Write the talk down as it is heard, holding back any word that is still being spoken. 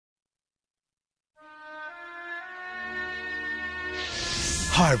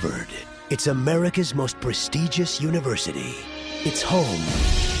Harvard. It's America's most prestigious university. It's home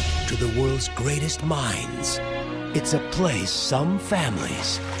to the world's greatest minds. It's a place some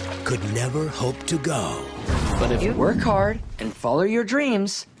families could never hope to go. But if you work hard and follow your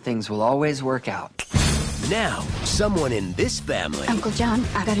dreams, things will always work out. Now, someone in this family Uncle John,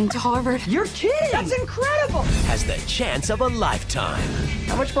 I got into Harvard. You're kidding! That's incredible! has the chance of a lifetime.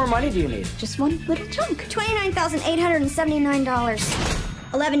 How much more money do you need? Just one little chunk. $29,879.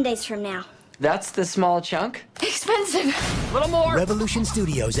 11 days from now. That's the small chunk? Expensive. A little more! Revolution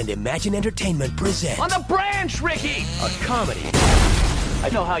Studios and Imagine Entertainment present On the branch, Ricky! a comedy I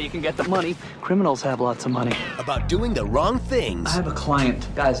know how you can get the money. Criminals have lots of money. about doing the wrong things I have a client.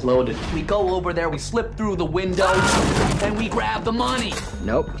 Guy's loaded. We go over there, we slip through the window, and we grab the money.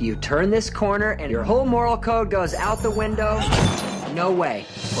 Nope. You turn this corner and your whole moral code goes out the window. No way.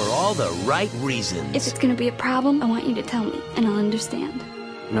 for all the right If reasons. it's gonna be a problem, I want you to tell me, and I'll understand.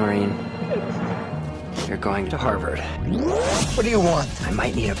 Noreen, you're going to Harvard. What do you want? I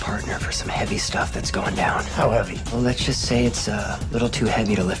might need a partner for some heavy stuff that's going down. How heavy? Well, let's just say it's a little too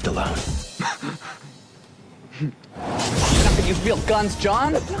heavy to lift alone. You're not gonna use real guns,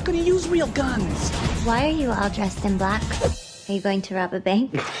 John. You're not gonna use real guns. Why are you all dressed in black? Are you going to rob a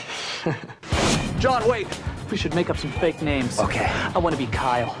bank? John, wait. We should make up some fake names. Okay. I want to be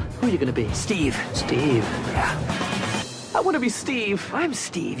Kyle. Who are you gonna be? Steve. Steve. Yeah. I want to be Steve. I'm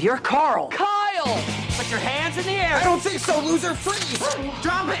Steve. You're Carl. Kyle! Put your hands in the air. I don't think so, loser. Freeze!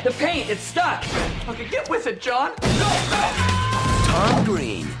 Drop it. The paint, it's stuck. Okay, get with it, John. Tom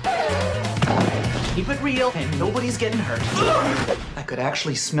Green, Keep it real, and nobody's getting hurt. I could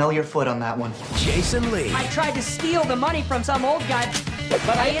actually smell your foot on that one. Jason Lee, I tried to steal the money from some old guy,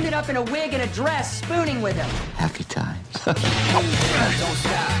 but I ended up in a wig and a dress spooning with him. Happy times.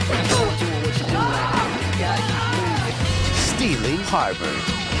 stealing Harvard.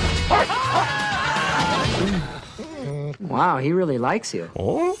 Wow, he really likes you.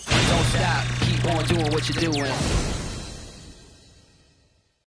 Don't stop. Keep on doing what you're doing.